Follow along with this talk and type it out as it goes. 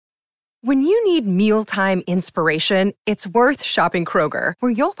When you need mealtime inspiration, it's worth shopping Kroger,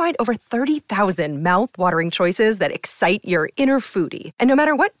 where you'll find over 30,000 mouth-watering choices that excite your inner foodie. And no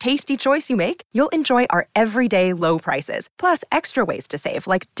matter what tasty choice you make, you'll enjoy our everyday low prices, plus extra ways to save,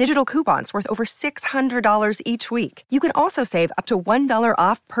 like digital coupons worth over $600 each week. You can also save up to $1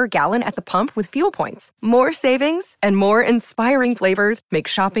 off per gallon at the pump with fuel points. More savings and more inspiring flavors make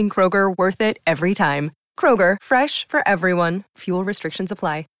shopping Kroger worth it every time. Kroger, fresh for everyone. Fuel restrictions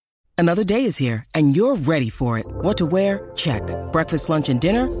apply. Another day is here, and you're ready for it. What to wear? Check. Breakfast, lunch, and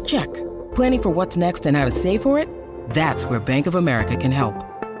dinner? Check. Planning for what's next and how to save for it? That's where Bank of America can help.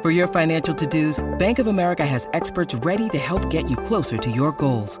 For your financial to-dos, Bank of America has experts ready to help get you closer to your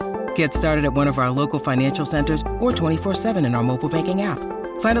goals. Get started at one of our local financial centers or 24/7 in our mobile banking app.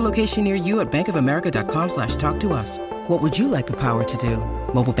 Find a location near you at bankofamerica.com/talktous. What would you like the power to do?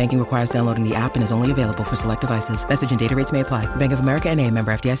 Mobile banking requires downloading the app and is only available for select devices. Message and data rates may apply. Bank of America N.A.,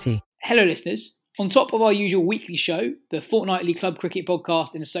 member FDIC. Hello, listeners. On top of our usual weekly show, the fortnightly club cricket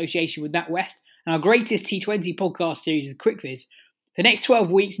podcast in association with NatWest, and our greatest T20 podcast series with QuickViz, for the next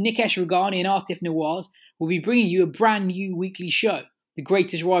 12 weeks, Nikesh Ragani and Atif Nawaz will be bringing you a brand new weekly show, The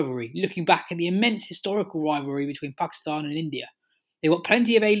Greatest Rivalry, looking back at the immense historical rivalry between Pakistan and India. They've got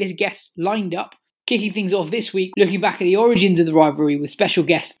plenty of A-list guests lined up, kicking things off this week, looking back at the origins of the rivalry with special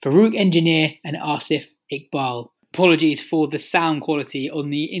guests Farouk Engineer and Asif Iqbal. Apologies for the sound quality on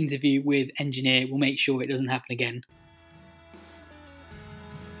the interview with Engineer. We'll make sure it doesn't happen again.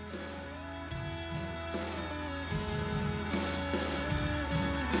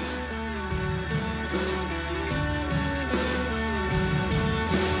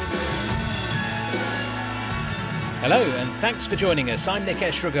 Hello and thanks for joining us. I'm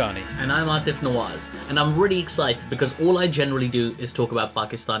Nikesh Ragani. And I'm Atif Nawaz. And I'm really excited because all I generally do is talk about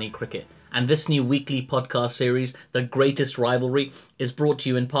Pakistani cricket. And this new weekly podcast series, The Greatest Rivalry, is brought to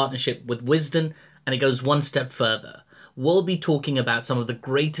you in partnership with Wisden, and it goes one step further. We'll be talking about some of the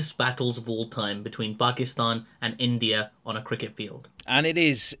greatest battles of all time between Pakistan and India on a cricket field. And it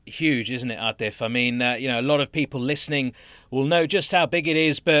is huge, isn't it, Atif? I mean, a lot of people listening will know just how big it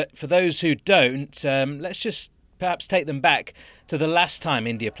is, but for those who don't, let's just perhaps take them back to the last time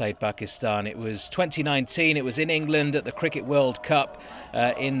India played Pakistan. It was 2019. It was in England at the Cricket World Cup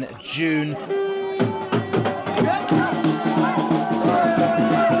in June.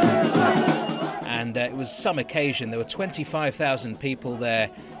 And it was some occasion. There were 25,000 people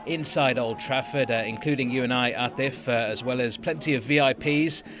there inside Old Trafford, including you and I, Atif, as well as plenty of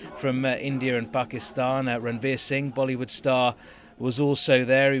VIPs from India and Pakistan. Ranveer Singh, Bollywood star, was also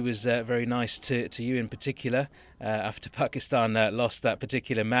there. He was very nice to you in particular after Pakistan lost that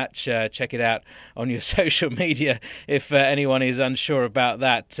particular match. Check it out on your social media if anyone is unsure about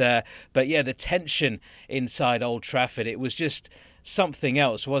that. But yeah, the tension inside Old Trafford, it was just something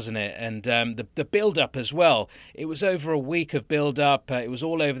else, wasn't it? And the build-up as well. It was over a week of build-up. It was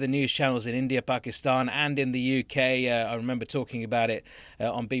all over the news channels in India, Pakistan and in the UK. I remember talking about it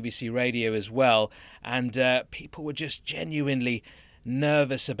on BBC Radio as well. And people were just genuinely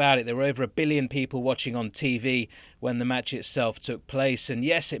nervous about it. There were over 1 billion people watching on TV when the match itself took place. And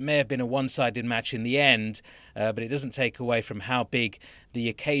yes, it may have been a one-sided match in the end, but it doesn't take away from how big the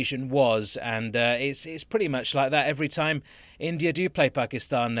occasion was. And it's pretty much like that every time India do play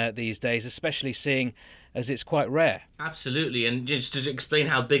Pakistan these days, especially seeing as it's quite rare. Absolutely, and just to explain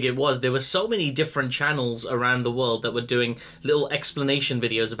how big it was, there were so many different channels around the world that were doing little explanation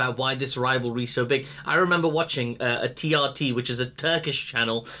videos about why this rivalry is so big. I remember watching a TRT, which is a Turkish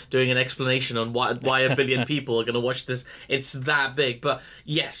channel, doing an explanation on why 1 billion people are going to watch this. It's that big. But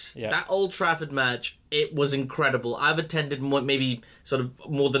yes, That Old Trafford match, it was incredible. I've attended maybe sort of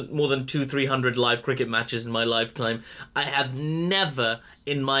more than 200-300 live cricket matches in my lifetime. I have never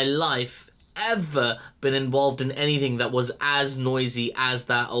in my life ever been involved in anything that was as noisy as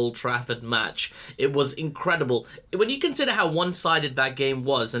that Old Trafford match. It was incredible. When you consider how one-sided that game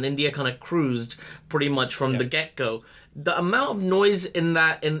was, and India kind of cruised pretty much from the get-go, the amount of noise in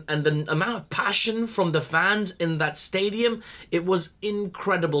that and the amount of passion from the fans in that stadium, it was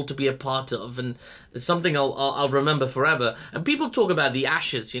incredible to be a part of, and it's something I'll remember forever. And people talk about the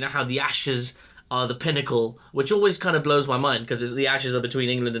Ashes, how the Ashes are the pinnacle, which always kind of blows my mind because the Ashes are between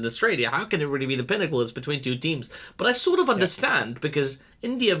England and Australia. How can it really be the pinnacle? It's between two teams. But I sort of understand because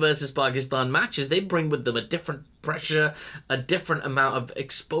India versus Pakistan matches, they bring with them a different pressure, a different amount of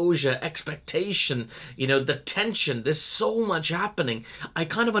exposure, expectation, the tension. There's so much happening. I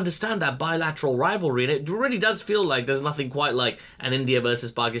kind of understand that bilateral rivalry, and it really does feel like there's nothing quite like an India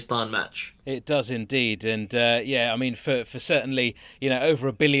versus Pakistan match. It does indeed. And for certainly, over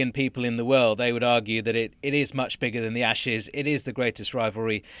 1 billion people in the world, they would would argue that it is much bigger than the Ashes. It is the greatest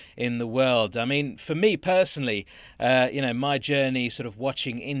rivalry in the world. I mean, for me personally, my journey sort of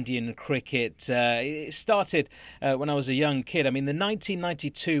watching Indian cricket, it started when I was a young kid. I mean, the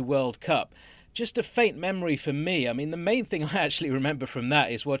 1992 World Cup, just a faint memory for me. I mean, the main thing I actually remember from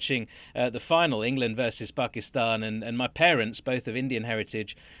that is watching the final, England versus Pakistan, and my parents, both of Indian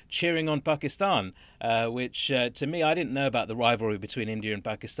heritage, cheering on Pakistan, which to me, I didn't know about the rivalry between India and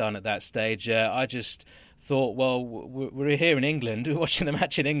Pakistan at that stage. I just thought, well, we're here in England, we're watching the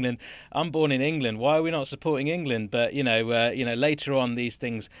match in England. I'm born in England. Why are we not supporting England? But later on, these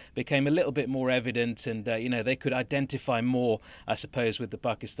things became a little bit more evident, and they could identify more, I suppose, with the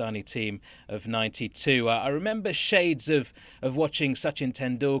Pakistani team of '92. I remember shades of watching Sachin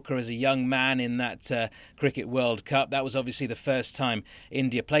Tendulkar as a young man in that Cricket World Cup. That was obviously the first time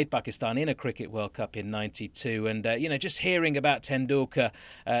India played Pakistan in a Cricket World Cup in '92, and just hearing about Tendulkar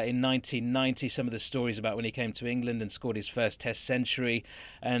in 1990, some of the stories about when he came to England and scored his first Test century,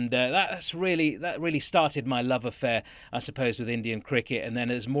 and that really started my love affair, I suppose, with Indian cricket. And then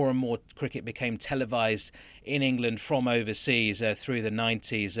as more and more cricket became televised in England from overseas through the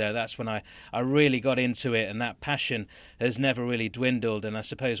 90s, that's when I really got into it, and that passion has never really dwindled. And I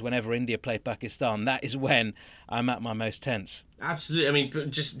suppose whenever India play Pakistan, that is when I'm at my most tense. Absolutely. I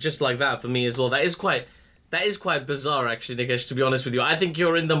mean, just like that for me as well. That is quite bizarre, actually, Nikesh, to be honest with you. I think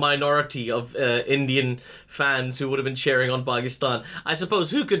you're in the minority of Indian fans who would have been cheering on Pakistan. I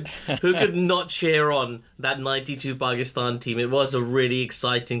suppose who could not cheer on that 92 Pakistan team? It was a really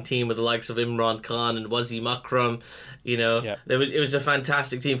exciting team with the likes of Imran Khan and Wasim Akram. It was a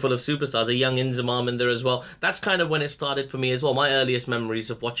fantastic team full of superstars, a young Inzamam in there as well. That's kind of when it started for me as well. My earliest memories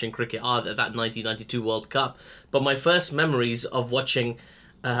of watching cricket are that 1992 World Cup. But my first memories of watching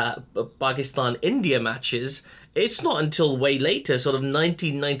Pakistan-India matches, it's not until way later, sort of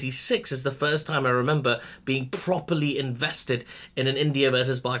 1996 is the first time I remember being properly invested in an India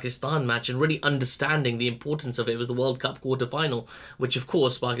versus Pakistan match and really understanding the importance of it. It was the World Cup quarter-final, which of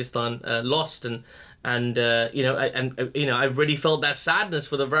course Pakistan lost, and I really felt that sadness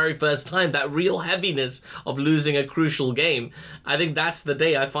for the very first time, that real heaviness of losing a crucial game. I think that's the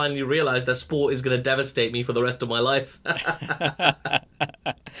day I finally realized that sport is going to devastate me for the rest of my life.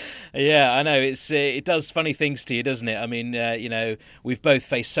 Yeah, I know. It does funny things to you, doesn't it? I mean, we've both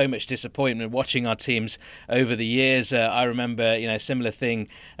faced so much disappointment watching our teams over the years. I remember, similar thing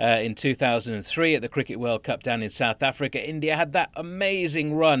in 2003 at the Cricket World Cup down in South Africa. India had that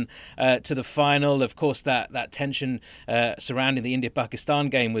amazing run to the final. Of course, that tension surrounding the India-Pakistan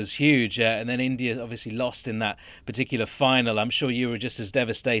game was huge, and then India obviously lost in that particular final. I'm sure you were just as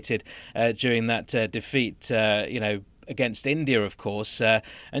devastated during that defeat, against India, of course.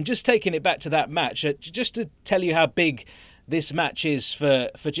 And just taking it back to that match, just to tell you how big this match is for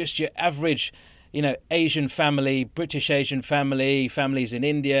just your average, Asian family, British Asian family, families in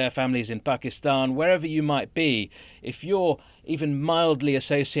India, families in Pakistan, wherever you might be. If you're even mildly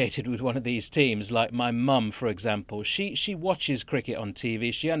associated with one of these teams, like my mum, for example, she watches cricket on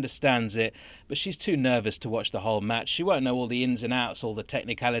TV, she understands it, but she's too nervous to watch the whole match. She won't know all the ins and outs, all the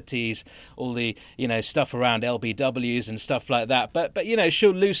technicalities, all the, stuff around LBWs and stuff like that. But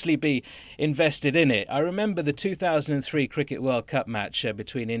she'll loosely be invested in it. I remember the 2003 Cricket World Cup match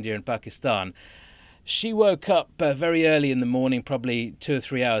between India and Pakistan. She woke up very early in the morning, probably 2 or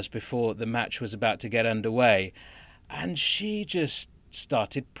 3 hours before the match was about to get underway, and she just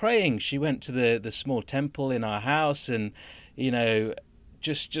started praying. She went to the small temple in our house and,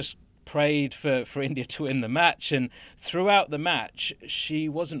 just prayed for India to win the match. And throughout the match, she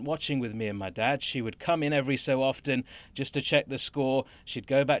wasn't watching with me and my dad. She would come in every so often just to check the score. She'd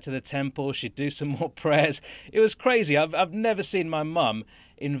go back to the temple. She'd do some more prayers. It was crazy. I've never seen my mum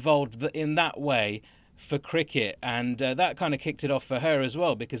involved in that way for cricket, and that kind of kicked it off for her as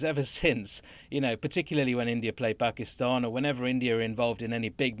well, because ever since, particularly when India play Pakistan or whenever India are involved in any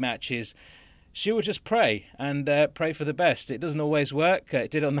big matches, she would just pray and pray for the best. It doesn't always work. It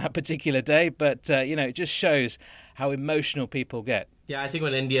did on that particular day, but it just shows how emotional people get. Yeah, I think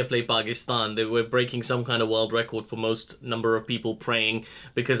when India played Pakistan, they were breaking some kind of world record for most number of people praying,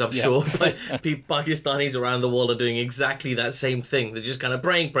 because I'm sure Pakistanis around the world are doing exactly that same thing. They're just kind of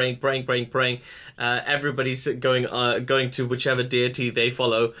praying. Everybody's going to whichever deity they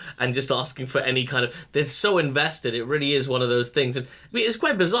follow and just asking for any kind of... They're so invested. It really is one of those things. And I mean, it's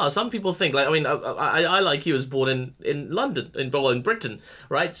quite bizarre. Some people think, I like you, was born in London, in Britain,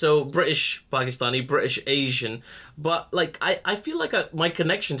 right? So British Pakistani, British Asian. But I feel like my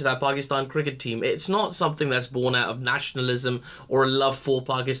connection to that Pakistan cricket team, it's not something that's born out of nationalism or a love for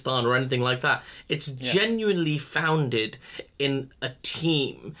Pakistan or anything like that. It's genuinely founded in a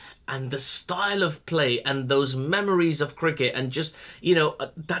team and the style of play and those memories of cricket and just,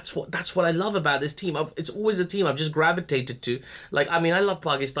 that's what I love about this team. It's always a team I've just gravitated to. Like, I mean, I love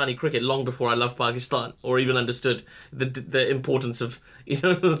Pakistani cricket long before I loved Pakistan or even understood the importance of,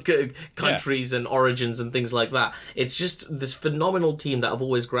 countries and origins and things like that. It's just this phenomenal team that I've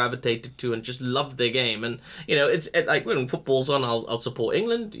always gravitated to and just loved their game. And, it's like when football's on, I'll support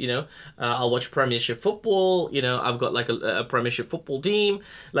England, I'll watch Premiership football, I've got like a Premiership football team.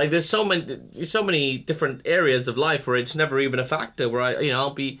 Like, there's so many different areas of life where it's never even a factor, where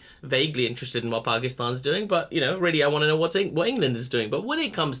I'll be vaguely interested in what Pakistan's doing, but really I want to know what England is doing. But when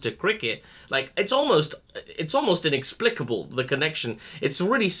it comes to cricket, like, it's almost inexplicable, the connection. It's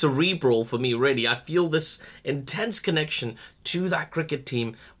really cerebral for me, really. I feel this intense connection to that cricket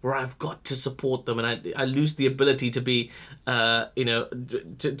team where I've got to support them, and I lose the ability to be to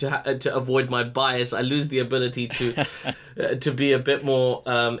avoid my bias. I lose the ability to be a bit more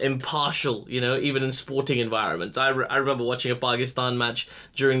impartial, even in sporting environments. I remember watching a Pakistan match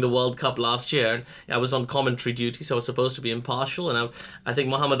during the World Cup last year, and I was on commentary duty, so I was supposed to be impartial, and I think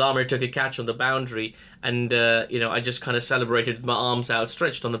Mohammad Amir took a catch on the boundary, and I just kind of celebrated with my arms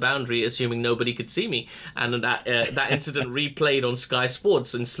outstretched on the boundary, assuming nobody could see me, and that incident replayed on Sky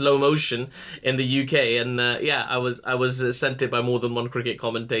Sports in slow motion in the UK, and I was sent it by more than one cricket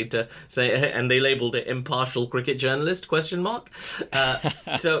commentator, and they labelled it impartial cricket journalist ?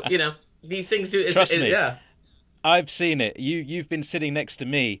 So these things do. Trust me. Yeah. I've seen it. You've been sitting next to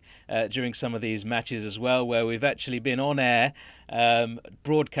me during some of these matches as well, where we've actually been on air,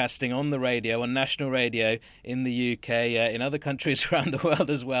 broadcasting on the radio, on national radio in the UK, in other countries around the world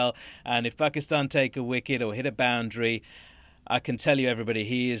as well. And if Pakistan take a wicket or hit a boundary, I can tell you, everybody,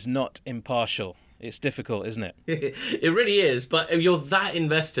 he is not impartial. It's difficult, isn't it? It really is, but you're that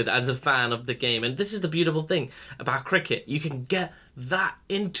invested as a fan of the game. And this is the beautiful thing about cricket. You can get that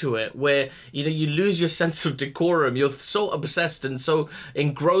into it where, you lose your sense of decorum. You're so obsessed and so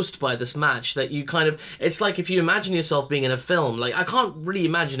engrossed by this match that you it's like if you imagine yourself being in a film. Like, I can't really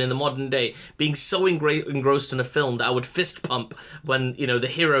imagine in the modern day being so engrossed in a film that I would fist pump when, the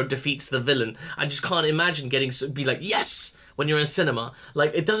hero defeats the villain. I just can't imagine be like, yes, when you're in cinema.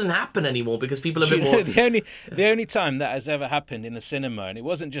 Like, it doesn't happen anymore because people are a bit more... The only time that has ever happened in a cinema, and it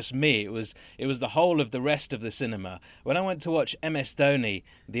wasn't just me, it was the whole of the rest of the cinema. When I went to watch MS Dhoni,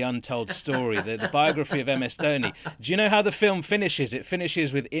 The Untold Story, the biography of MS Dhoni, do you know how the film finishes? It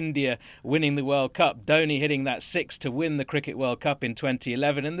finishes with India winning the World Cup, Dhoni hitting that six to win the Cricket World Cup in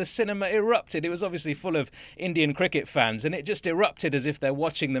 2011, and the cinema erupted. It was obviously full of Indian cricket fans, and it just erupted as if they're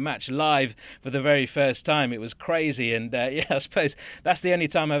watching the match live for the very first time. It was crazy, and I suppose that's the only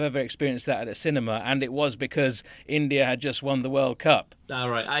time I've ever experienced that at a cinema, and it was because India had just won the World Cup. All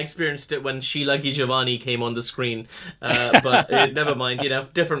right, I experienced it when Sheila Gijavani came on the screen, but never mind,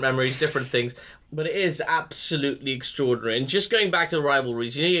 different memories, different things. But it is absolutely extraordinary. And just going back to the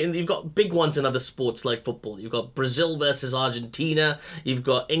rivalries, you've got big ones in other sports like football. You've got Brazil versus Argentina, you've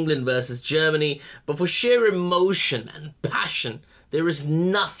got England versus Germany. But for sheer emotion and passion, there is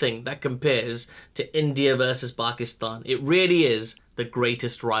nothing that compares to India versus Pakistan. It really is the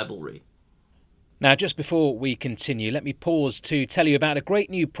greatest rivalry. Now, just before we continue, let me pause to tell you about a great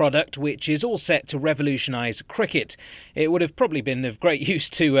new product which is all set to revolutionise cricket. It would have probably been of great use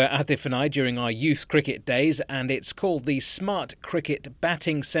to Atif and I during our youth cricket days, and it's called the Smart Cricket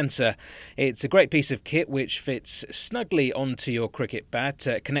Batting Sensor. It's a great piece of kit which fits snugly onto your cricket bat,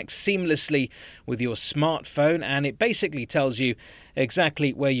 connects seamlessly with your smartphone, and it basically tells you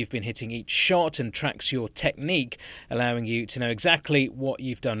exactly where you've been hitting each shot and tracks your technique, allowing you to know exactly what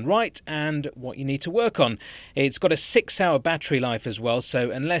you've done right and what you need to work on. It's got a 6-hour battery life as well, so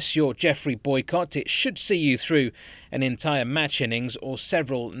unless you're Jeffrey Boycott, it should see you through an entire match innings or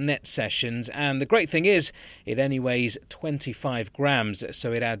several net sessions. And the great thing is, it only weighs 25 grams,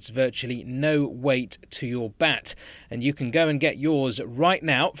 so it adds virtually no weight to your bat. And you can go and get yours right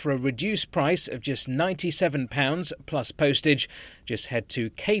now for a reduced price of just £97 plus postage. Just head to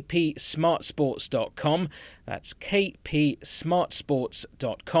kpsmartsports.com. That's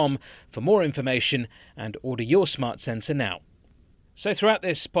kpsmartsports.com for more information and order your smart sensor now. So throughout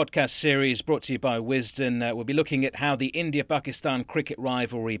this podcast series brought to you by Wisden, we'll be looking at how the India-Pakistan cricket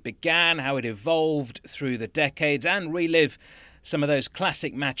rivalry began, how it evolved through the decades, and relive some of those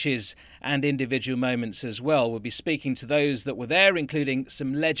classic matches and individual moments as well. We'll be speaking to those that were there, including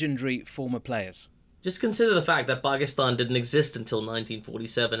some legendary former players. Just consider the fact that Pakistan didn't exist until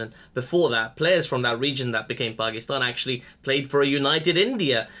 1947, and before that, players from that region that became Pakistan actually played for a united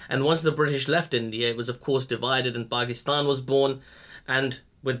India. And once the British left India, it was of course divided and Pakistan was born. And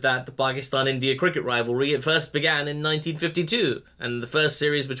with that, the Pakistan-India cricket rivalry, it first began in 1952, and the first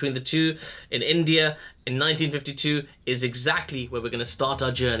series between the two in India in 1952 is exactly where we're going to start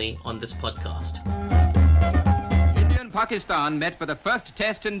our journey on this podcast. India and Pakistan met for the first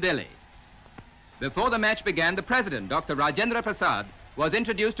test in Delhi. Before the match began, the president, Dr. Rajendra Prasad, was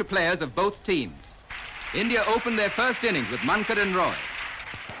introduced to players of both teams. India opened their first innings with Mankad and Roy.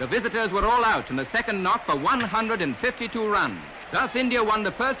 The visitors were all out in the second knock for 152 runs. Thus, India won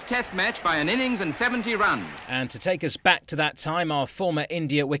the first test match by an innings and 70 runs. And to take us back to that time, our former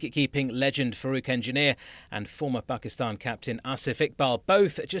India wicket-keeping legend Farooq Engineer and former Pakistan captain Asif Iqbal,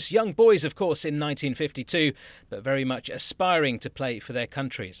 both just young boys, of course, in 1952, but very much aspiring to play for their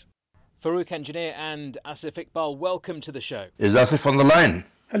countries. Farooq Engineer and Asif Iqbal, welcome to the show. Is Asif on the line?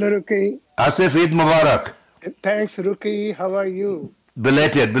 Hello, Ruki. Asif, Eid Mubarak. Thanks, Ruki. How are you?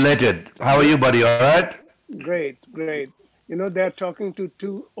 Belated. How are you, buddy? All right? Great. You know, they're talking to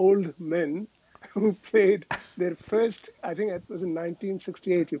two old men who played their first, I think it was in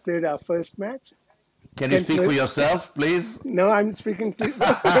 1968. We played our first match. Can you speak for yourself, please? No, I'm speaking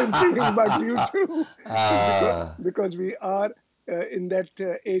about you too. Because we are in that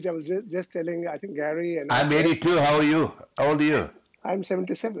age. I was just telling, I think, Gary and I'm 82. How are you? How old are you? I'm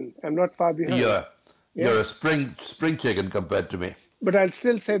 77. I'm not far behind. You're a spring chicken compared to me. But I'll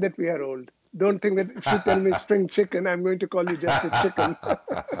still say that we are old. Don't think that if you tell me spring chicken, I'm going to call you just a chicken.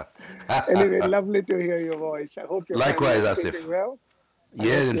 Anyway, lovely to hear your voice. I hope you're keeping well.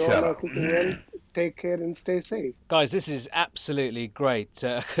 Yes, inshallah. Well. Take care and stay safe. Guys, this is absolutely great.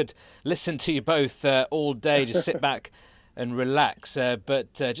 I could listen to you both all day, just sit back and relax.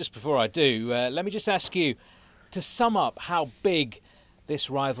 But just before I do, let me just ask you to sum up how big this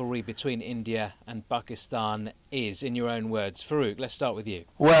rivalry between India and Pakistan is, in your own words. Farooq, let's start with you.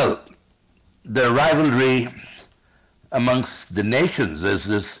 Well, the rivalry amongst the nations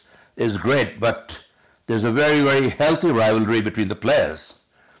is great, but there's a very, very healthy rivalry between the players.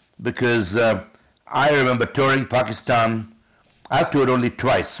 Because I remember touring Pakistan. I've toured only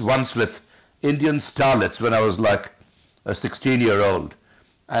twice, once with Indian starlets when I was like a 16-year-old,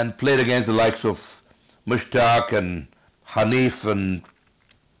 and played against the likes of Mushtaq and Hanif, and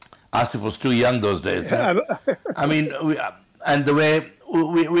Asif was too young those days. Yeah? I mean, we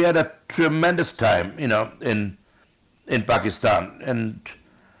had a tremendous time, in Pakistan. And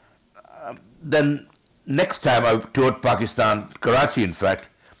then next time I toured Pakistan, Karachi in fact,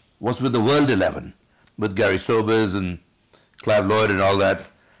 was with the World 11, with Gary Sobers and Clive Lloyd and all that.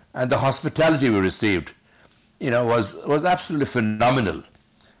 And the hospitality we received, was absolutely phenomenal.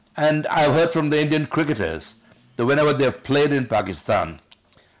 And I've heard from the Indian cricketers that whenever they've played in Pakistan,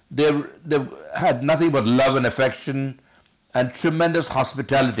 they've had nothing but love and affection and tremendous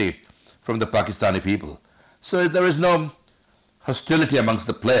hospitality from the Pakistani people. So there is no hostility amongst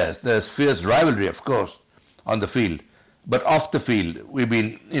the players. There's fierce rivalry, of course, on the field. But off the field, we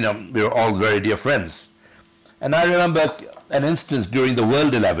were all very dear friends. And I remember an instance during the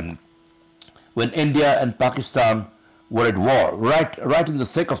World 11 when India and Pakistan were at war, right in the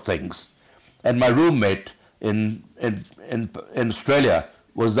thick of things. And my roommate in Australia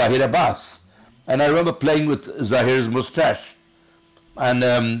was Zahir Abbas. And I remember playing with Zahir's moustache.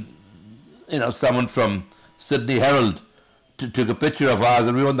 And, someone from Sydney Herald took a picture of ours,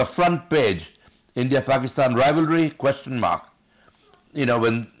 and we were on the front page, India-Pakistan rivalry, ? When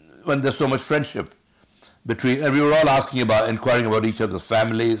there's so much friendship between, and we were all inquiring about each other's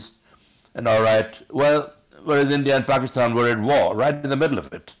families, and all right, well, whereas India and Pakistan were at war, right in the middle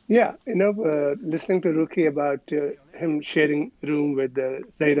of it. Yeah, listening to Ruki about him sharing room with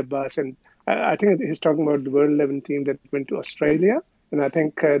Zahir Abbas, and I think he's talking about the World 11 team that went to Australia, and I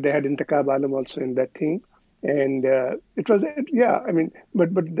think they had Intikhab Alam also in that team. And but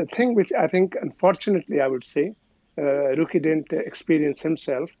the thing which I think, unfortunately, I would say, Ruki didn't experience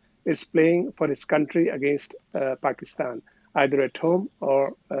himself, is playing for his country against Pakistan, either at home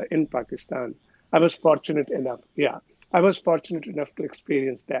or in Pakistan. I was fortunate enough to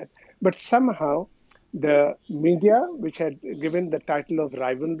experience that. But somehow the media, which had given the title of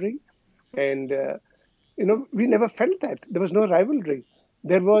rivalry, and, we never felt that. There was no rivalry.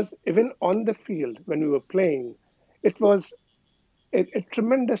 There was, even on the field when we were playing, it was a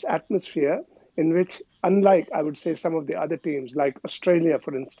tremendous atmosphere in which, unlike, I would say, some of the other teams, like Australia,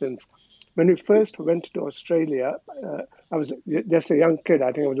 for instance, when we first went to Australia, I was just a young kid.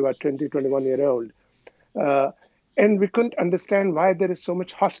 I think I was about 20, 21 year old. And we couldn't understand why there is so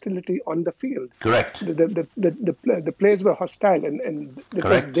much hostility on the field. Correct. The players were hostile, and it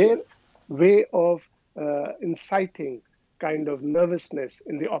was their way of inciting kind of nervousness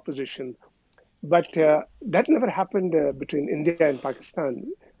in the opposition. But that never happened between India and Pakistan.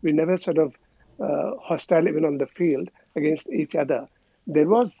 We never sort of hostile even on the field against each other. There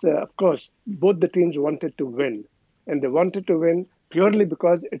was, of course, both the teams wanted to win, and they wanted to win purely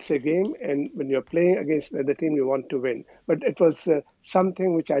because it's a game, and when you're playing against another team, you want to win. But it was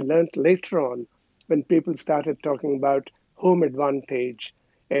something which I learned later on when people started talking about home advantage,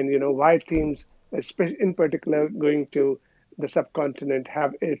 and why teams, in particular, going to the subcontinent,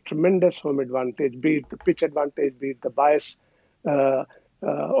 have a tremendous home advantage, be it the pitch advantage, be it the bias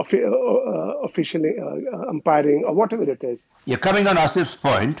officially umpiring, or whatever it is. Yeah, coming on Asif's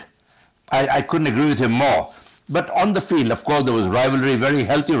point, I couldn't agree with him more. But on the field, of course, there was rivalry, very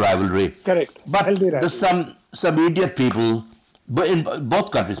healthy rivalry. Correct. But healthy rivalry. there's some idiot people, but in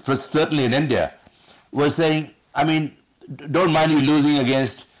both countries, certainly in India, were saying, I mean, don't mind you losing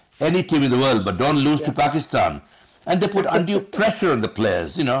against any team in the world, but don't lose to Pakistan. And they put undue pressure on the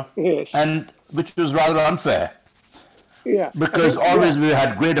players, Yes. and which was rather unfair. Yeah. Because always we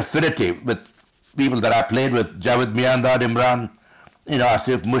had great affinity with people that I played with, Javed Miandad, Imran,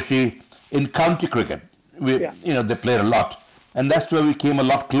 Asif Mushi, in county cricket. They played a lot. And that's where we came a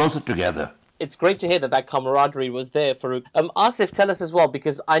lot closer together. It's great to hear that camaraderie was there, Farooq. Asif, tell us as well,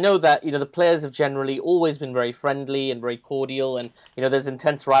 because I know that, the players have generally always been very friendly and very cordial, and, there's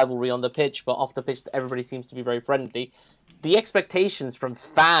intense rivalry on the pitch, but off the pitch, everybody seems to be very friendly. The expectations from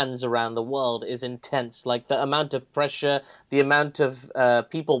fans around the world is intense, like the amount of pressure, the amount of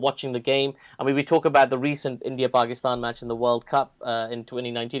people watching the game. I mean, we talk about the recent India-Pakistan match in the World Cup in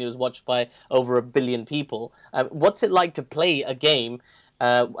 2019. It was watched by over 1 billion people. What's it like to play a game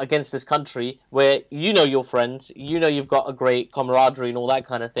against this country where your friends, you've got a great camaraderie and all that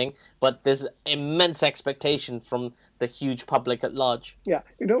kind of thing, but there's immense expectation from the huge public at large? Yeah,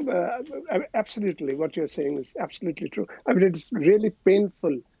 absolutely. What you're saying is absolutely true. I mean, it's really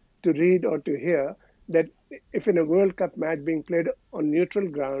painful to read or to hear that if in a World Cup match being played on neutral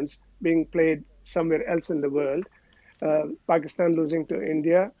grounds, being played somewhere else in the world, Pakistan losing to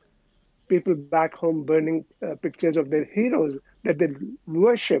India, people back home burning pictures of their heroes that they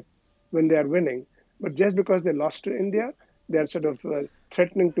worship when they are winning. But just because they lost to India, they are sort of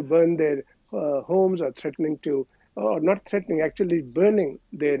threatening to burn their homes, or not threatening, actually burning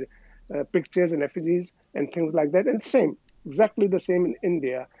their pictures and effigies and things like that. And exactly the same in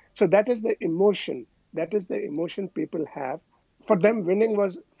India. So that is the emotion. That is the emotion people have. For them, winning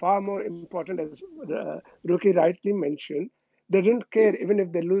was far more important, as Ruki rightly mentioned. They didn't care even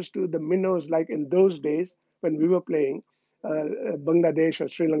if they lose to the minnows, like in those days when we were playing. Bangladesh or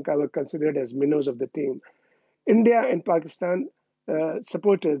Sri Lanka were considered as minnows of the team. India and Pakistan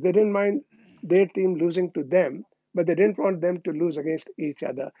supporters, they didn't mind their team losing to them, but they didn't want them to lose against each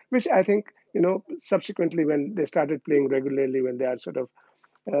other, which I think, subsequently when they started playing regularly, when they are sort of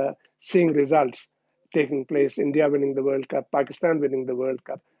seeing results taking place, India winning the World Cup, Pakistan winning the World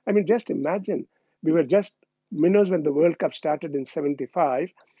Cup. I mean, just imagine, we were just minnows when the World Cup started in 75,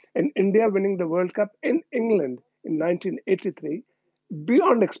 and India winning the World Cup in England in 1983,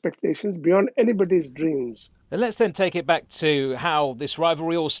 beyond expectations, beyond anybody's dreams. Let's then take it back to how this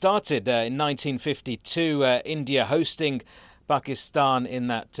rivalry all started in 1952, India hosting Pakistan in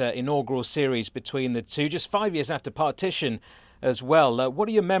that inaugural series between the two, just 5 years after partition as well. What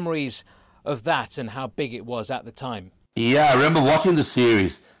are your memories of that and how big it was at the time? Yeah, I remember watching the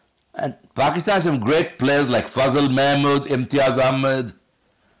series. And Pakistan has some great players like Fazal Mahmood, Imtiaz Ahmed,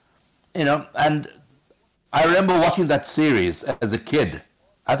 and I remember watching that series as a kid.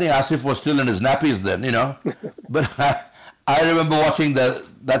 I think Asif was still in his nappies then, But I remember watching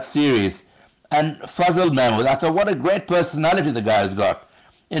that series. And Fazal Mahmood, I thought, what a great personality the guy's got.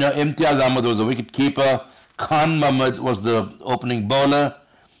 Imtiaz Ahmed was the wicket keeper. Khan Mohammed was the opening bowler.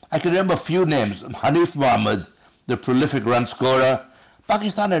 I can remember a few names. Hanif Mohammed, the prolific run scorer.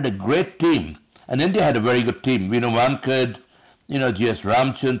 Pakistan had a great team, and India had a very good team. Vinu Wankad, G.S.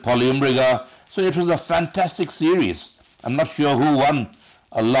 Ramchand, Paul Imriga. So it was a fantastic series. I'm not sure who won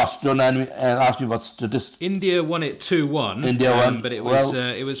or lost. Don't ask me what statistics. India won it 2-1. India won, but it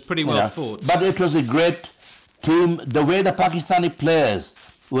was pretty well fought. But it was a great team. The way the Pakistani players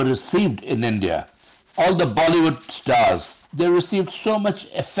were received in India, all the Bollywood stars, they received so much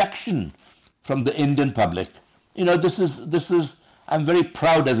affection from the Indian public. This is. I'm very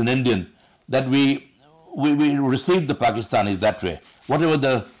proud as an Indian that we received the Pakistanis that way. Whatever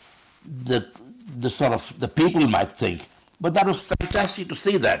the sort of the people might think, but that was fantastic to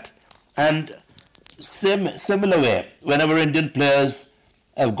see that. And similar way, whenever Indian players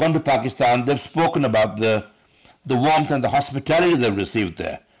have gone to Pakistan, they've spoken about the warmth and the hospitality they've received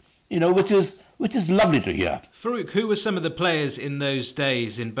there. Which which is lovely to hear. Farouk, who were some of the players in those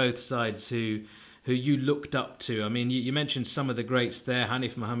days in both sides who you looked up to? I mean, you mentioned some of the greats there.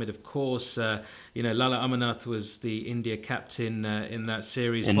 Hanif Mohammed, of course. Lala Amarnath was the India captain in that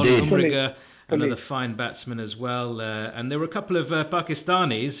series. Indeed. Umriga, another fine batsman as well. And there were a couple of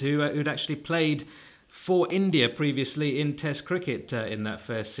Pakistanis who'd actually played for India previously in Test cricket in that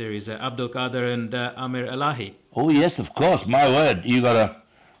first series. Abdul Qadir and Amir Elahi. Oh yes, of course. My word, you got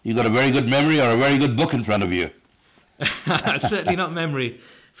a very good memory or a very good book in front of you. Certainly not memory.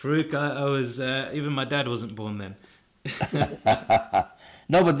 Farouk, I was even my dad wasn't born then.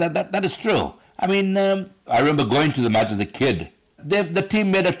 No, but that is true. I mean, I remember going to the match as a kid. The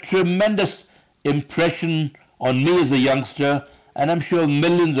team made a tremendous impression on me as a youngster, and I'm sure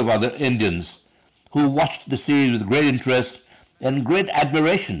millions of other Indians who watched the series with great interest and great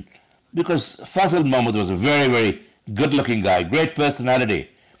admiration, because Fazal Mahmood was a very, very good-looking guy, great personality.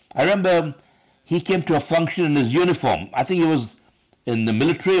 I remember he came to a function in his uniform. I think he was in the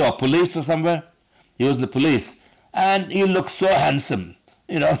military or police or somewhere. He was in the police. And he looked so handsome,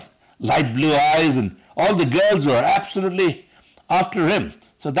 light blue eyes, and all the girls were absolutely after him.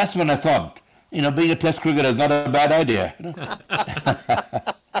 So that's when I thought, being a Test cricketer is not a bad idea.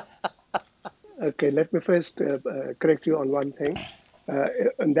 Okay, let me first correct you on one thing.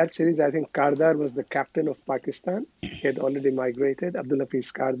 In that series, I think Kardar was the captain of Pakistan. He had already migrated, Abdul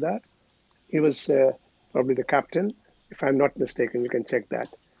Hafiz Kardar. He was probably the captain, if I'm not mistaken. You can check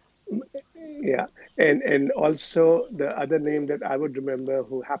that. Yeah, and also the other name that I would remember,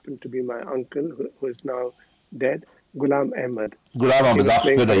 who happened to be my uncle, who is now dead, Ghulam Ahmed. Ghulam Ahmed, off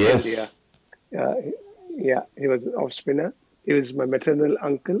spinner, yes. He was off spinner. He was my maternal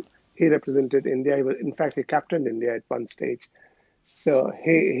uncle. He represented India. In fact, he captained India at one stage. So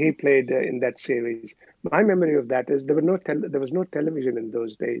he played in that series. My memory of that is there was no television in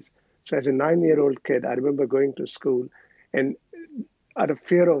those days. So as a 9-year-old kid, I remember going to school, and out of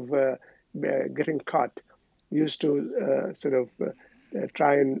fear of getting caught, used to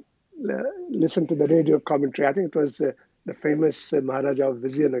try and listen to the radio commentary. I think it was the famous Maharaja of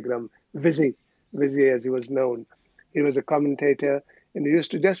Vizianagaram, Vizi as he was known. He was a commentator, and he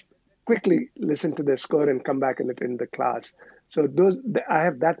used to just quickly listen to the score and come back in the class. So I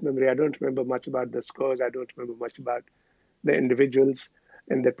have that memory. I don't remember much about the scores. I don't remember much about the individuals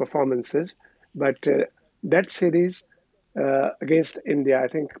and their performances. But that series against India, I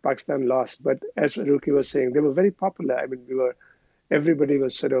think Pakistan lost. But as Ruki was saying, they were very popular. I mean, everybody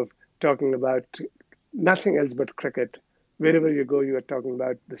was sort of talking about nothing else but cricket. Wherever you go, you are talking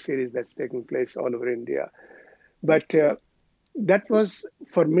about the series that's taking place all over India. But that was,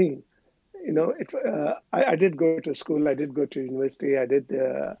 for me, I did go to school. I did go to university. I did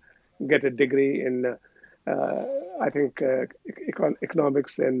get a degree in, I think,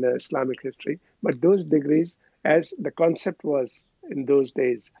 economics and Islamic history. But those degrees, as the concept was in those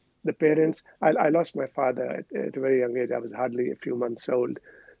days, the parents, I lost my father at a very young age. I was hardly a few months old.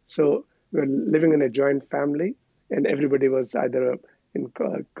 So we were living in a joint family, and everybody was either in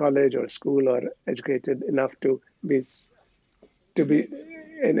college or school or educated enough to be,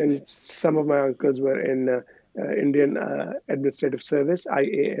 and some of my uncles were in Indian Administrative Service,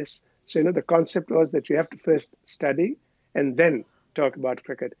 IAS. So, the concept was that you have to first study and then talk about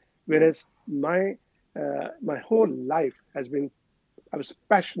cricket. Whereas my whole life has been, I was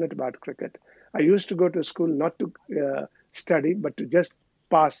passionate about cricket. I used to go to school not to study, but to just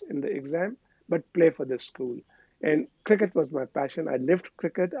pass in the exam, but play for the school. And cricket was my passion. I lived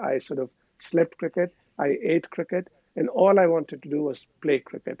cricket. I sort of slept cricket. I ate cricket. And all I wanted to do was play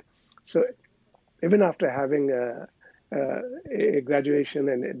cricket. So even after having a graduation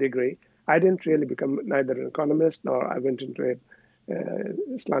and a degree, I didn't really become neither an economist nor I went into an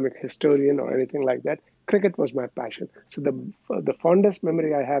Islamic historian or anything like that. Cricket was my passion. So the fondest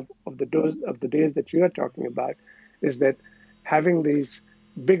memory I have of the days that you are talking about is that having these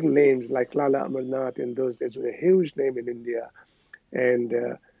big names like Lala Amarnath in those days was a huge name in India, and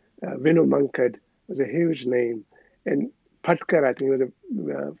Vinu Mankad was a huge name, and Phatkar, I think, was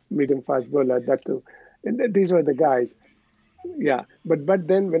a medium fast bowler. That too, and these were the guys. Yeah, but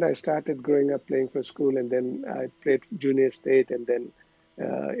then when I started growing up playing for school, and then I played junior state and then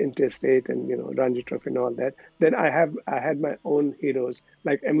interstate and Ranji Trophy and all that, then I had my own heroes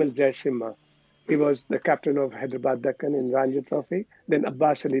like Emil Jaisimha. He was the captain of Hyderabad Deccan in Ranji Trophy. Then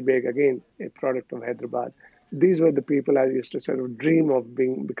Abbas Ali Beg, again a product of Hyderabad. These were the people I used to sort of dream of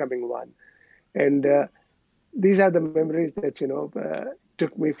becoming one, and these are the memories that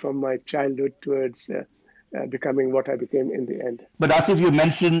took me from my childhood towards becoming what I became in the end. But Asif,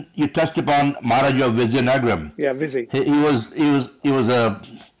 you touched upon Maharaja of Vizianagaram. Yeah, Vizi. He was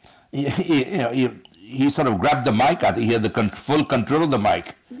he sort of grabbed the mic. I think he had the full control of the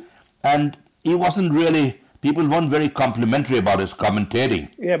mic. And he wasn't really, people weren't very complimentary about his commentating.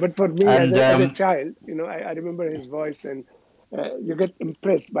 Yeah, but for me And as a child, I remember his voice, and you get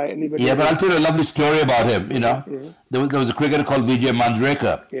impressed by anybody. Yeah, but I'll tell you a lovely story about him. There was a cricketer called Vijay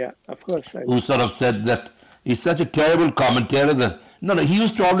Manjrekar. Yeah, of course. Who sort of said that he's such a terrible commentator that he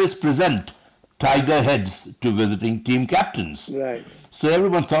used to always present tiger heads to visiting team captains. Right. So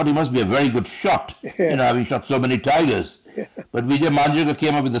everyone thought he must be a very good shot, having shot so many tigers. Yeah. But Vijay Manjrekar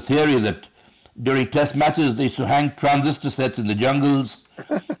came up with the theory that during test matches they used to hang transistor sets in the jungles.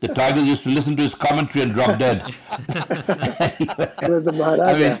 The tigers used to listen to his commentary and drop dead. He was the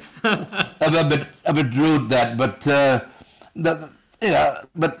Maharaja. A bit rude that, but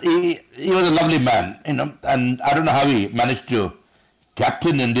but he was a lovely man, and I don't know how he managed to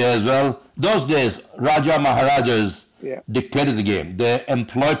captain India as well. Those days, Raja Maharajas dictated the game. They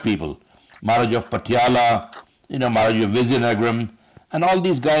employed people. Maharaja of Patiala, Maharaja of Vizianagaram, and all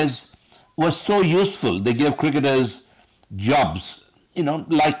these guys were so useful. They gave cricketers jobs,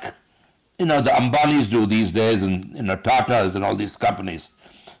 like the Ambanis do these days, and Tatas and all these companies.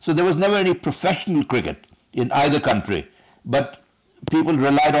 So there was never any professional cricket in either country, but people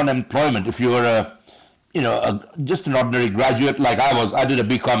relied on employment. If you were just an ordinary graduate like I was, I did a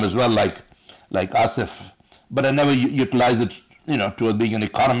BCom as well, like Asif, but I never utilized it, towards being an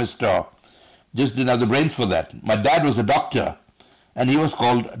economist, or just didn't have the brains for that. My dad was a doctor, and he was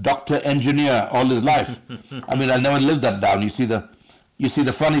called Doctor Engineer all his life. I mean, I never lived that down. You see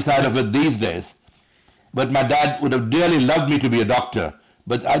the funny side of it these days. But my dad would have dearly loved me to be a doctor,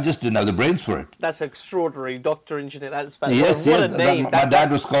 but I just didn't have the brains for it. That's extraordinary, Doctor Engineer. That's fantastic. Yes, what a name. My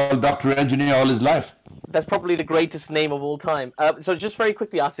dad was called Doctor Engineer all his life. That's probably the greatest name of all time. So just very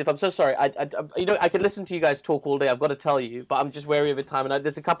quickly, Asif, I'm so sorry. I could listen to you guys talk all day. I've got to tell you, but I'm just wary of your time, and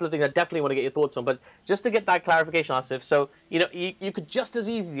there's a couple of things I definitely want to get your thoughts on. But just to get that clarification, Asif, so you could just as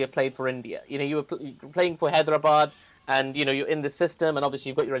easily have played for India. You were playing for Hyderabad, and you're in the system, and obviously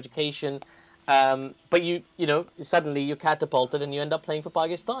you've got your education. But suddenly you're catapulted and you end up playing for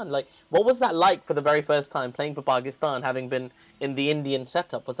Pakistan. Like, what was that like for the very first time playing for Pakistan, having been in the Indian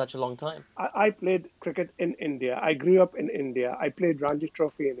setup for such a long time? I played cricket in India. I grew up in India. I played Ranji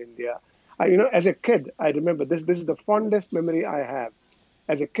Trophy in India. As a kid, I remember this is the fondest memory I have.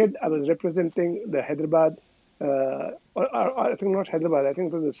 As a kid, I was representing the Hyderabad, or I think not Hyderabad, I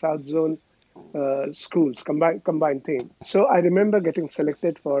think it was the South Zone schools, combined team. So I remember getting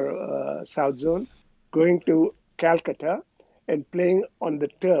selected for South Zone, going to Calcutta and playing on a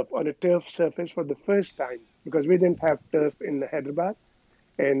turf surface for the first time, because we didn't have turf in Hyderabad,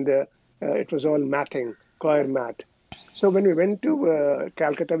 and it was all matting, coir mat. So when we went to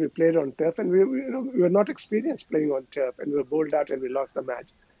Calcutta, we played on turf, and we were not experienced playing on turf, and we were bowled out and we lost the match,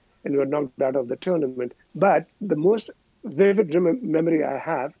 and we were knocked out of the tournament. But the most vivid memory I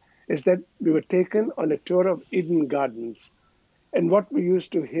have is that we were taken on a tour of Eden Gardens. And what we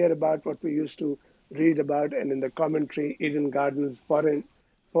used to hear about, what we used to read about, and in the commentary, Eden Gardens, foreign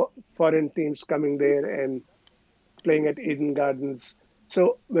teams coming there and playing at Eden Gardens.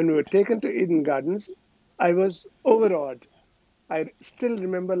 So when we were taken to Eden Gardens, I was overawed. I still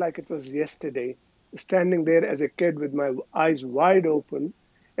remember like it was yesterday, standing there as a kid with my eyes wide open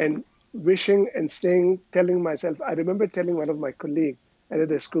and wishing and telling myself, I remember telling one of my colleagues,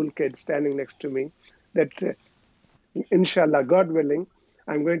 another school kid standing next to me, that inshallah, God willing,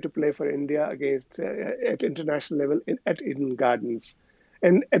 I'm going to play for India against at international level at Eden Gardens.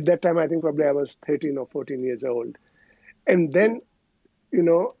 And at that time, I think probably I was 13 or 14 years old. And then,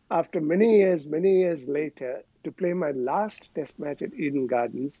 after many years later, to play my last test match at Eden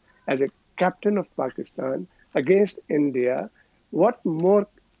Gardens as a captain of Pakistan against India, what more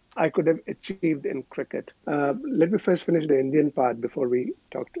I could have achieved in cricket. Let me first finish the Indian part before we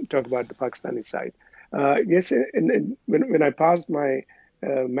talk about the Pakistani side. Yes, when I passed my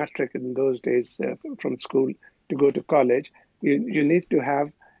matric in those days from school to go to college, you need to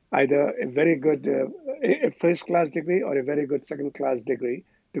have either a very good a first-class degree or a very good second-class degree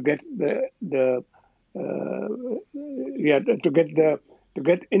to get to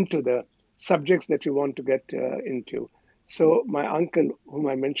get into the subjects that you want to get into. So my uncle, whom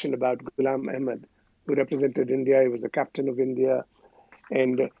I mentioned about, Ghulam Ahmed, who represented India, he was the captain of India,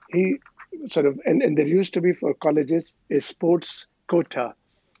 and he and there used to be for colleges a sports quota,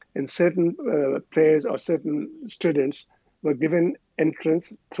 and certain players or certain students were given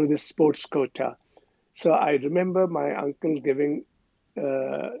entrance through this sports quota. So I remember my uncle giving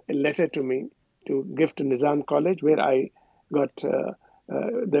a letter to me to give to Nizam College, where I got the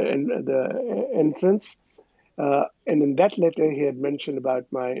entrance. And in that letter, he had mentioned about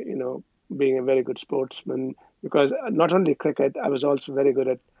my, being a very good sportsman, because not only cricket, I was also very good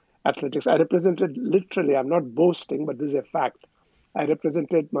at athletics. I represented, literally, I'm not boasting, but this is a fact. I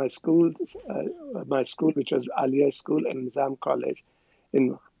represented my school, which was Aliyah School and Nizam College,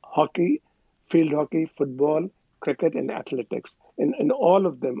 in hockey, field hockey, football, cricket, and athletics. In all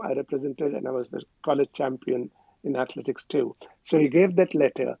of them, I represented, and I was the college champion in athletics too. So he gave that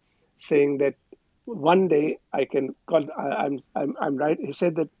letter saying that one day I can call. I'm right. He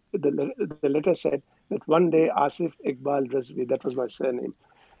said that the letter said that one day Asif Iqbal Rizvi, that was my surname,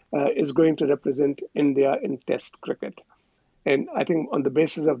 is going to represent India in Test cricket. And I think on the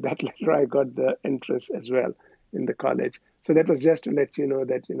basis of that letter, I got the interest as well in the college. So that was just to let you know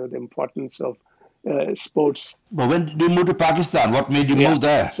that the importance of sports. But when did you move to Pakistan? What made you move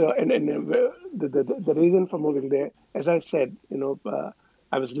there? So the reason for moving there, as I said,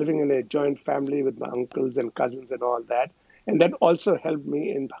 I was living in a joint family with my uncles and cousins and all that, and that also helped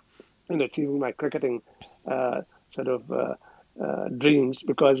me in achieving my cricketing dreams,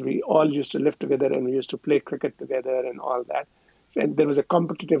 because we all used to live together and we used to play cricket together and all that. And there was a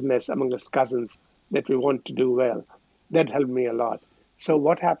competitiveness among us cousins that we want to do well. That helped me a lot. So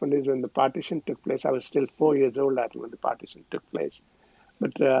what happened is, when the partition took place, I was still 4 years old, I think, when the partition took place.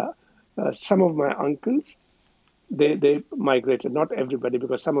 But some of my uncles, they migrated. Not everybody,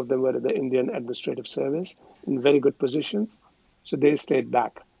 because some of them were in the Indian Administrative Service in very good positions. So they stayed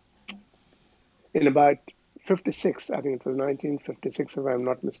back. In about 56, I think it was 1956, if I'm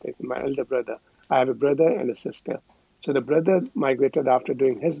not mistaken, my elder brother, I have a brother and a sister. So the brother migrated after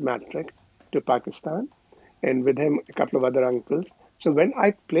doing his matric to Pakistan, and with him a couple of other uncles. So when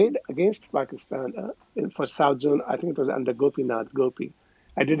I played against Pakistan for South Zone, I think it was under Gopi.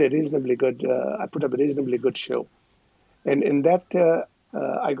 I did a reasonably good, I put up a reasonably good show. And in that,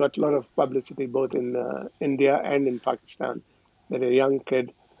 I got a lot of publicity both in India and in Pakistan, that a young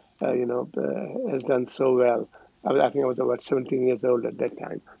kid, has done so well. I think I was about 17 years old at that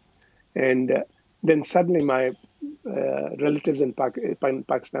time. And then suddenly my relatives in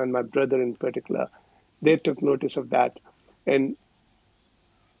Pakistan, my brother in particular, they took notice of that. And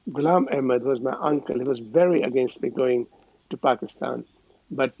Ghulam Ahmed was my uncle. He was very against me going to Pakistan.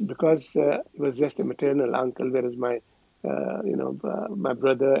 But because he was just a maternal uncle, whereas my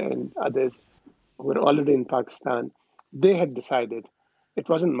brother and others who were already in Pakistan, they had decided, it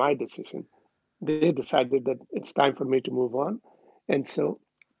wasn't my decision. They decided that it's time for me to move on. And so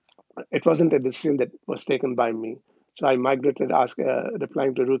it wasn't a decision that was taken by me. So I migrated,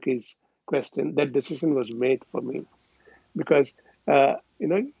 replying to Ruki's question, that decision was made for me. Because,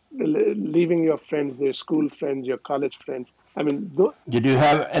 leaving your friends, your school friends, your college friends, I mean, did you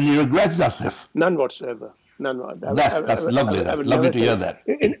have any regrets, Asif? None whatsoever. None. That's lovely. Lovely to hear that.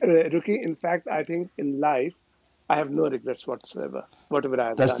 Ruki, in fact, I think in life, I have no regrets whatsoever, whatever I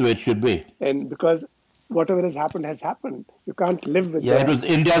have That's done. the way it should be. And because whatever has happened. You can't live with that. It was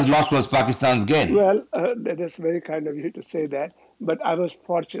India's loss was Pakistan's gain. Well, that is very kind of you to say that. But I was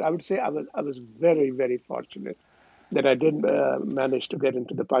fortunate. I would say I was very, very fortunate that I did manage to get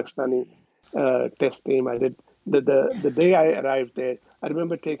into the Pakistani test team. I did. The day I arrived there, I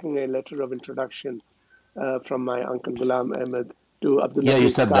remember taking a letter of introduction from my uncle Ghulam Ahmed to Abdullah. Yeah,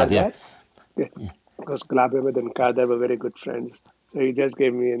 you said that, yeah. Because Ghulam Ahmed and Kardar were very good friends. So he just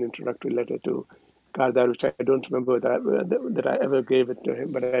gave me an introductory letter to Kardar, which I don't remember that I ever gave it to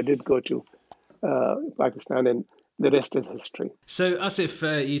him, but I did go to Pakistan, and the rest is history. So,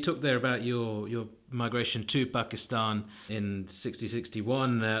 Asif, you talked there about your migration to Pakistan in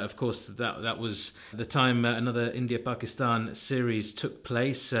 60-61. Of course, that was the time another India-Pakistan series took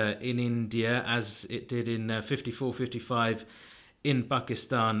place in India, as it did in 54-55 in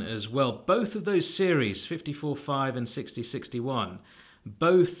Pakistan as well. Both of those series, 54-5 and 60-61,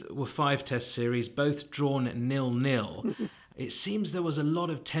 both were 5-test series, both drawn 0-0. It seems there was a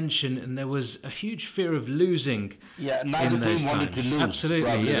lot of tension and there was a huge fear of losing. Yeah, neither team wanted to lose. Absolutely,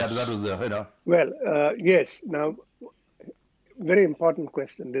 probably. Yes. That was the, Well, yes. Now, very important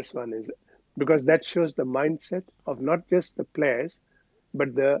question this one is, because that shows the mindset of not just the players,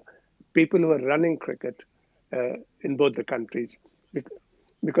 but the people who are running cricket in both the countries.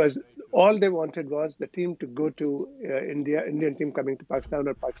 Because all they wanted was the team to go to India, Indian team coming to Pakistan,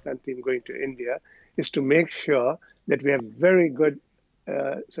 or Pakistan team going to India, is to make sure that we have very good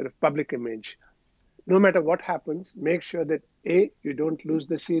sort of public image. No matter what happens, make sure that A, you don't lose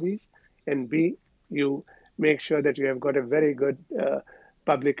the series, and B, you make sure that you have got a very good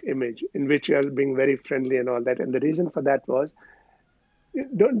public image in which you are being very friendly and all that. And the reason for that was,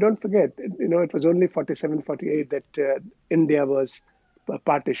 don't forget, it was only 47-48 that India was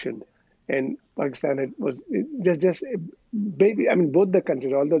partitioned. and Pakistan was just a baby. I mean, both the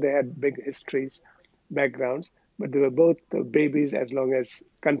countries, although they had big histories, backgrounds, but they were both babies as long as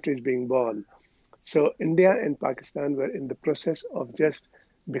countries being born. So India and Pakistan were in the process of just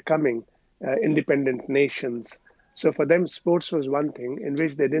becoming independent nations. So for them, sports was one thing in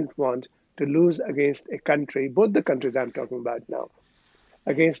which they didn't want to lose against a country, both the countries I'm talking about now,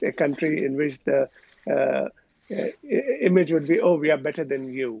 against a country in which the uh, image would be, oh, we are better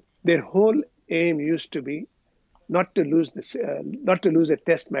than you. Their whole aim used to be not to lose a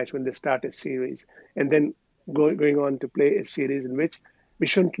test match when they start a series, and then going on to play a series in which we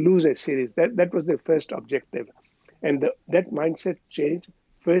shouldn't lose a series. That was their first objective, and that mindset changed.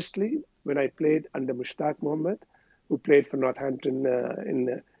 Firstly, when I played under Mushtaq Mohammed, who played for Northampton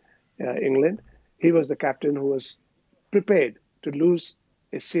in England, he was the captain who was prepared to lose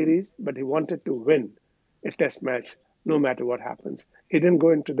a series, but he wanted to win a test match no matter what happens. He didn't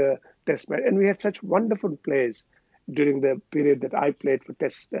go into the test match, and we had such wonderful players during the period that I played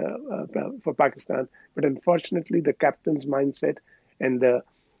for Pakistan. But unfortunately, the captain's mindset and the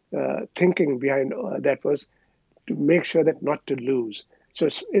thinking behind that was to make sure that not to lose. So,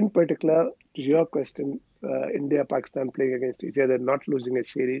 in particular, to your question, India, Pakistan playing against each other, not losing a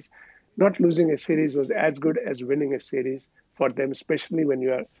series. Not losing a series was as good as winning a series for them, especially when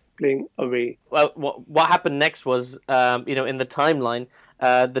you are playing away. Well, what happened next was, in the timeline,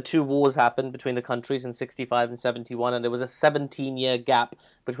 the two wars happened between the countries in 65 and 71, and there was a 17-year gap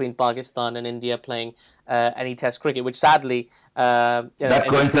between Pakistan and India playing any Test cricket, which sadly... that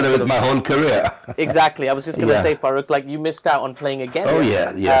coincided with my whole career. Exactly. I was just going to say, Farooq, like you missed out on playing again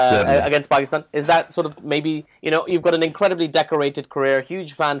against Pakistan. Is that sort of maybe, you've got an incredibly decorated career,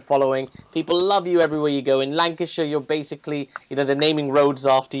 huge fan following, people love you everywhere you go. In Lancashire, you're basically, they're naming roads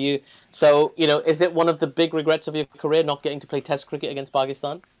after you. So, is it one of the big regrets of your career not getting to play Test cricket against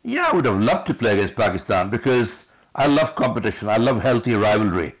Pakistan? Yeah, I would have loved to play against Pakistan because I love competition. I love healthy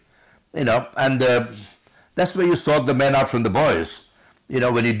rivalry, and that's where you sort the men out from the boys.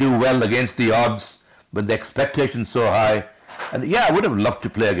 When you do well against the odds, when the expectation's so high. And yeah, I would have loved to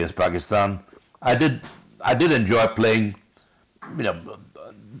play against Pakistan. I did enjoy playing,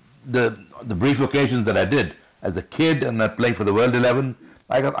 the brief occasions that I did as a kid and playing for the World 11.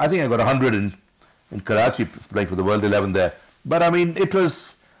 I think I got 100 in Karachi playing for the World 11 there. But I mean,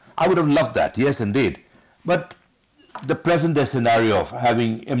 I would have loved that, yes indeed. But the present day scenario of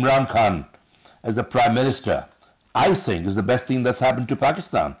having Imran Khan as the Prime Minister, I think is the best thing that's happened to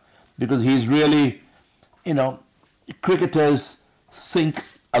Pakistan. Because he's really, cricketers think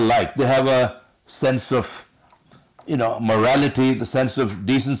alike. They have a sense of, morality, the sense of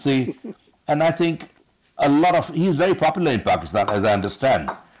decency. And I think he's very popular in Pakistan, as I understand.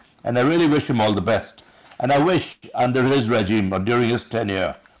 And I really wish him all the best. And I wish under his regime or during his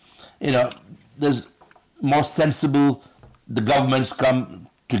tenure, there's more sensible, the governments come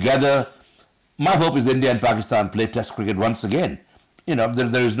together. My hope is India and Pakistan play Test cricket once again.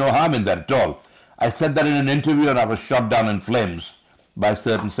 There is no harm in that at all. I said that in an interview and I was shot down in flames by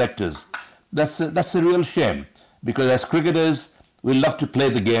certain sectors. That's a real shame because as cricketers, we love to play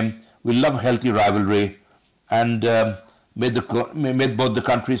the game. We love healthy rivalry and made both the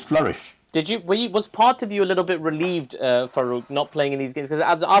countries flourish. Was part of you a little bit relieved, Farooq, not playing in these games? Because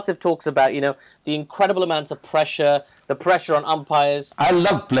as Asif talks about, the incredible amounts of pressure, the pressure on umpires. I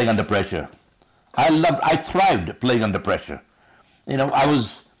loved playing under pressure. I thrived playing under pressure. I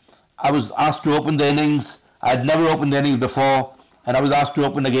was asked to open the innings. I'd never opened the innings before, and I was asked to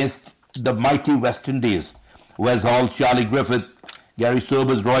open against the mighty West Indies, Wes Hall, Charlie Griffith, Gary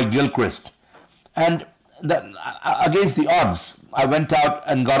Sobers, Roy Gilchrist. And against the odds, I went out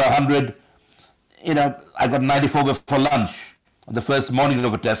and got 100. I got 94 before lunch, the first morning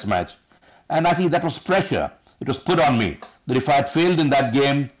of a test match. And I think that was pressure. It was put on me that if I had failed in that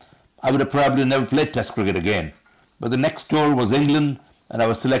game, I would have probably never played Test cricket again. But the next tour was England, and I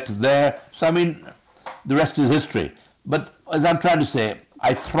was selected there. So, I mean, the rest is history. But as I'm trying to say,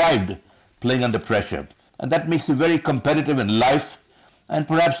 I thrived playing under pressure. And that makes you very competitive in life and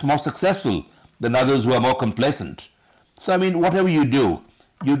perhaps more successful than others who are more complacent. So, I mean, whatever you do,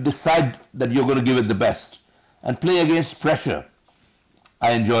 you decide that you're going to give it the best and play against pressure.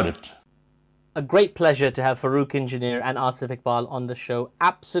 I enjoyed it. A great pleasure to have Farooq Engineer and Asif Iqbal on the show.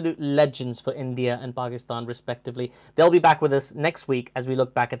 Absolute legends for India and Pakistan, respectively. They'll be back with us next week as we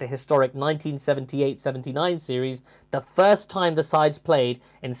look back at the historic 1978-79 series, the first time the sides played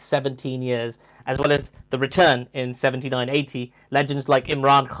in 17 years, as well as the return in 79-80. Legends like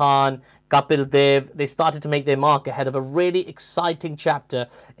Imran Khan, Kapil Dev, they started to make their mark ahead of a really exciting chapter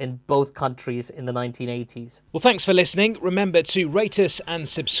in both countries in the 1980s. Well, thanks for listening. Remember to rate us and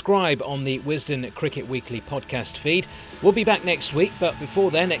subscribe on the Wisden Cricket Weekly podcast feed. We'll be back next week, but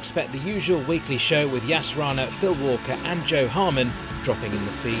before then, expect the usual weekly show with Yas Rana, Phil Walker and Joe Harmon dropping in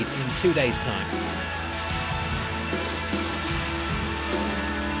the feed in 2 days' time.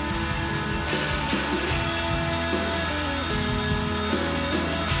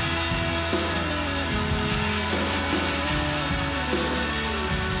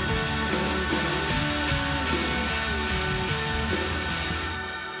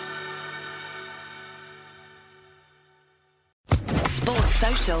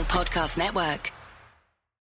 Social Podcast Network.